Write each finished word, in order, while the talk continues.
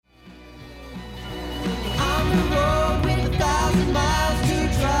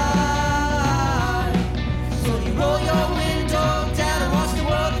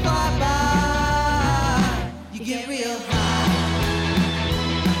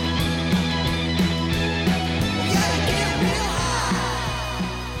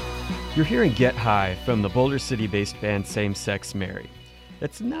You're hearing Get High from the Boulder City-based band Same Sex Mary.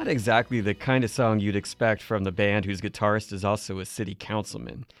 That's not exactly the kind of song you'd expect from the band whose guitarist is also a city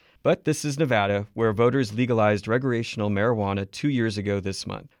councilman. But this is Nevada, where voters legalized recreational marijuana 2 years ago this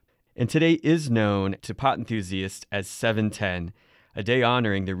month. And today is known to pot enthusiasts as 710, a day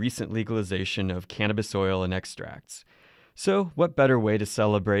honoring the recent legalization of cannabis oil and extracts. So what better way to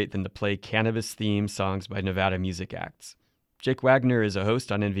celebrate than to play cannabis-themed songs by Nevada music acts? Jake Wagner is a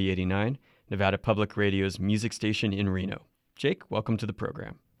host on NV89, Nevada Public Radio's music station in Reno. Jake, welcome to the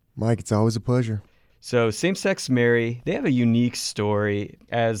program. Mike, it's always a pleasure. So Same Sex Mary, they have a unique story,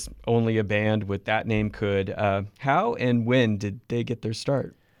 as only a band with that name could. How and when did they get their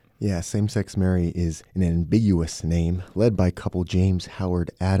start? Yeah, Same Sex Mary is an ambiguous name, led by couple James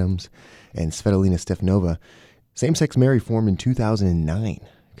Howard Adams and Svetlana Stefanova. Same Sex Mary formed in 2009.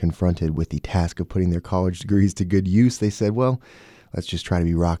 Confronted with the task of putting their college degrees to good use, they said, well, let's just try to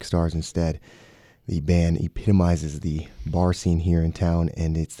be rock stars instead. The band epitomizes the bar scene here in town,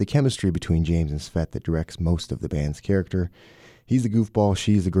 and it's the chemistry between James and Svet that directs most of the band's character. He's the goofball,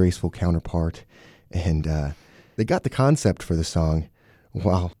 she's the graceful counterpart, and they got the concept for the song.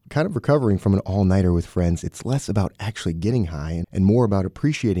 While kind of recovering from an all-nighter with friends, it's less about actually getting high and more about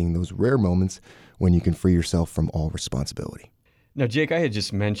appreciating those rare moments when you can free yourself from all responsibility. Now, Jake, I had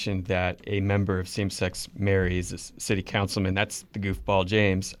just mentioned that a member of Same Sex Mary is a city councilman. That's the goofball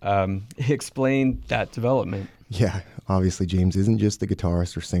James. Explain that development. Yeah, obviously James isn't just the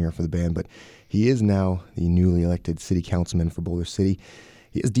guitarist or singer for the band, but he is now the newly elected city councilman for Boulder City.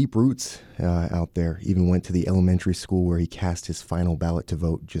 He has deep roots out there, even went to the elementary school where he cast his final ballot to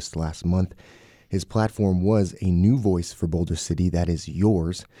vote just last month. His platform was a new voice for Boulder City, that is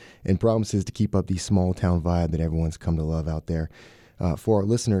yours, and promises to keep up the small town vibe that everyone's come to love out there. For our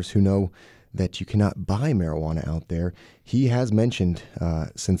listeners who know that you cannot buy marijuana out there, he has mentioned,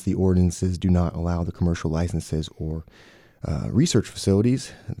 since the ordinances do not allow the commercial licenses or research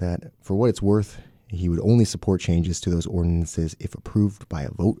facilities, that for what it's worth, he would only support changes to those ordinances if approved by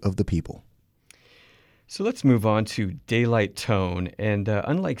a vote of the people. So let's move on to Daylight Tone. And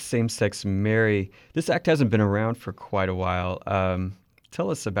unlike Same Sex Mary, this act hasn't been around for quite a while. Tell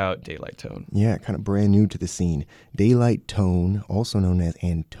us about Daylight Tone. Yeah, kind of brand new to the scene. Daylight Tone, also known as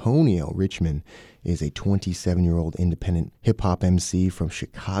Antonio Richmond, is a 27-year-old independent hip-hop MC from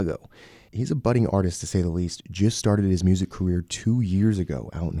Chicago. He's a budding artist, to say the least. Just started his music career 2 years ago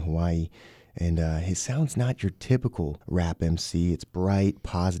out in Hawaii. And his sound's not your typical rap MC. It's bright,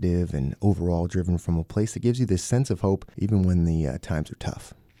 positive, and overall driven from a place that gives you this sense of hope even when the times are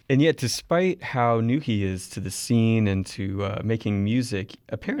tough. And yet, despite how new he is to the scene and to making music,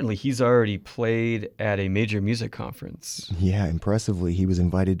 apparently he's already played at a major music conference. Yeah, impressively, he was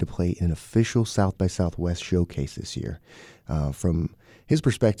invited to play in an official South by Southwest showcase this year. From his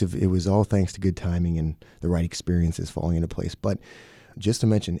perspective, it was all thanks to good timing and the right experiences falling into place. But just to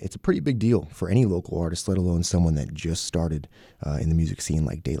mention, it's a pretty big deal for any local artist, let alone someone that just started in the music scene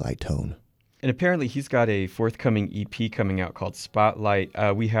like Daylight Tone. And apparently he's got a forthcoming EP coming out called Spotlight.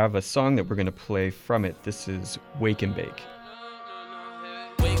 We have a song that we're going to play from it. This is Wake and Bake.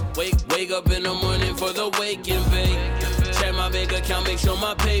 Wake up in the morning for the wake and bake. Check my bank account, make sure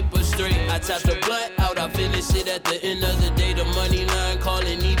my paper's straight. I tap the blunt out, I finish it at the end of the day. The money line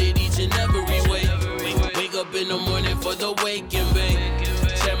calling needed each and every way. Wake up in the morning for the wake and bake.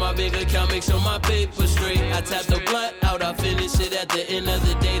 Check my bank account, make sure my paper's straight. I tap the blunt out, I finish it at the end of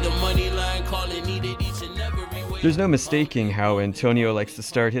the day. The money line calling needed each and every way. There's no mistaking how Antonio likes to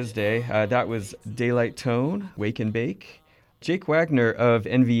start his day. That was Daylight Tone, Wake and Bake. Jake Wagner of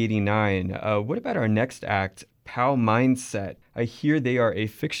NV89. What about our next act, Pow Mindset? I hear they are a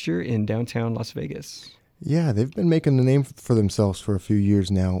fixture in downtown Las Vegas. Yeah, they've been making a name for themselves for a few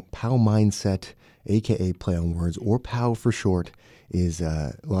years now. Pow Mindset, a.k.a. Play on Words, or POW for short, is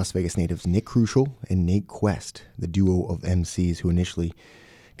Las Vegas natives Nick Crucial and Nate Quest, the duo of MCs who initially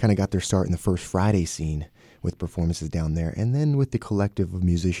kind of got their start in the First Friday scene with performances down there, and then with the collective of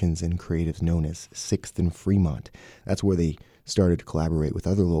musicians and creatives known as Sixth and Fremont. That's where they started to collaborate with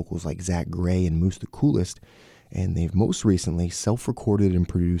other locals like Zach Gray and Moose the Coolest, and they've most recently self-recorded and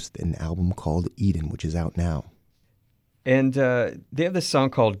produced an album called Eden, which is out now. And they have this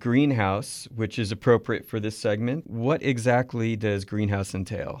song called Greenhouse, which is appropriate for this segment. What exactly does Greenhouse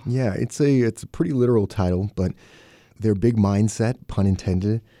entail? Yeah, it's a pretty literal title, but their big mindset, pun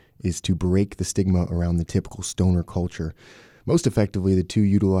intended, is to break the stigma around the typical stoner culture. Most effectively, the two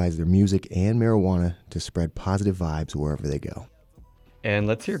utilize their music and marijuana to spread positive vibes wherever they go. And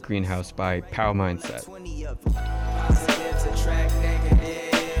let's hear Greenhouse by Pow Mindset.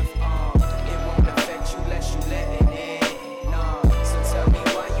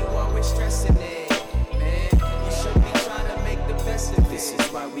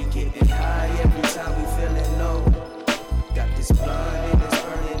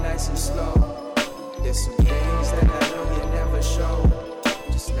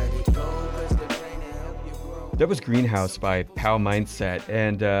 That was Greenhouse by Pow Mindset,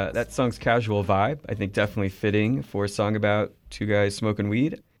 and that song's casual vibe, I think definitely fitting for a song about two guys smoking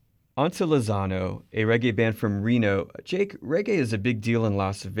weed. On to Lozano, a reggae band from Reno. Jake, reggae is a big deal in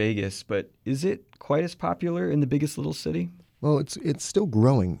Las Vegas, but is it quite as popular in the biggest little city? Well, it's still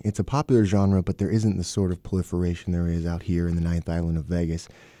growing. It's a popular genre, but there isn't the sort of proliferation there is out here in the Ninth Island of Vegas,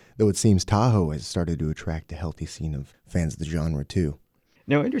 though it seems Tahoe has started to attract a healthy scene of fans of the genre, too.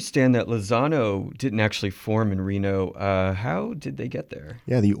 Now, I understand that Lozano didn't actually form in Reno. How did they get there?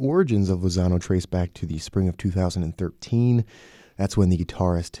 Yeah, the origins of Lozano trace back to the spring of 2013. That's when the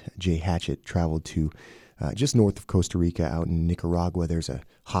guitarist Jay Hatchett traveled to just north of Costa Rica out in Nicaragua. There's a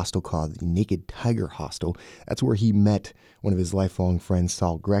hostel called the Naked Tiger Hostel. That's where he met one of his lifelong friends,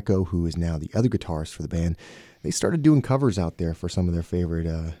 Saul Greco, who is now the other guitarist for the band. They started doing covers out there for some of their favorite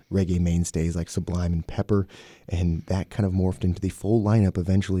reggae mainstays like Sublime and Pepper, and that kind of morphed into the full lineup,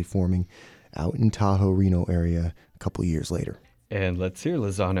 eventually forming out in Tahoe, Reno area a couple of years later. And let's hear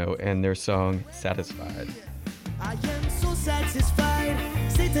Lozano and their song, Satisfied. I am so satisfied,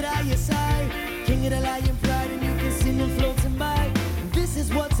 seated at your side, king of the lion pride, and you can see me floating by. This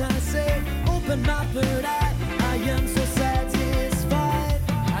is what I say, open my third eye. I am so satisfied,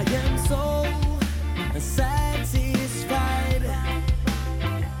 I am so satisfied.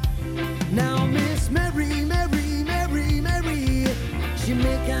 Now Miss Mary, Mary, Mary, Mary, she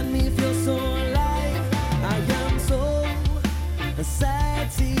making me feel so alive. I am so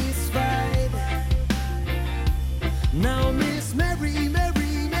satisfied. Now Miss Mary,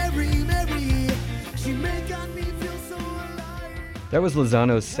 Mary, Mary, Mary, she making me feel so alive. That was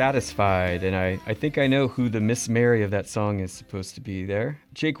Lozano's Satisfied, and I think I know who the Miss Mary of that song is supposed to be there.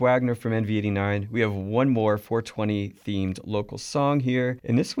 Jake Wagner from NV89. We have one more 420-themed local song here,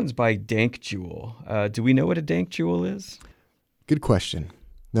 and this one's by Dank Jewel. Do we know what a Dank Jewel is? Good question.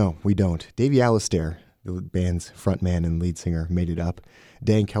 No, we don't. Davey Alistair, the band's frontman and lead singer, made it up.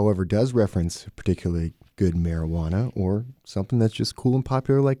 Dank, however, does reference particularly good marijuana or something that's just cool and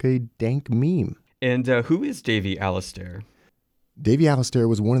popular like a dank meme. And who is Davey Alistair? Davey Alistair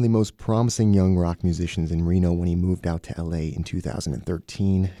was one of the most promising young rock musicians in Reno when he moved out to LA in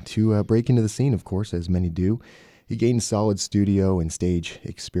 2013 to break into the scene, of course, as many do. He gained solid studio and stage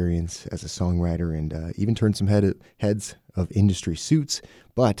experience as a songwriter and even turned some heads of industry suits,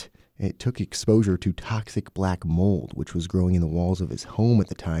 but it took exposure to toxic black mold, which was growing in the walls of his home at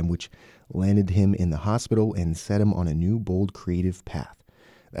the time, which landed him in the hospital and set him on a new, bold, creative path.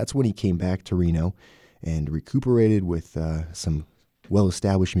 That's when he came back to Reno and recuperated with some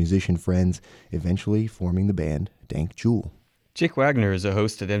well-established musician friends, eventually forming the band Dank Jewel. Jake Wagner is a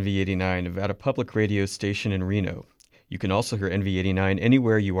host at NV89, Nevada public radio station in Reno. You can also hear NV89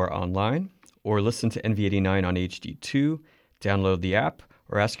 anywhere you are online, or listen to NV89 on HD2, download the app,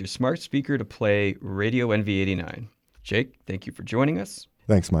 or ask your smart speaker to play Radio NV89. Jake, thank you for joining us.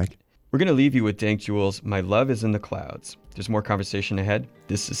 Thanks, Mike. We're going to leave you with Dank Jewel's My Love is in the Clouds. There's more conversation ahead.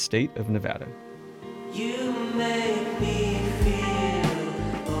 This is State of Nevada. You make me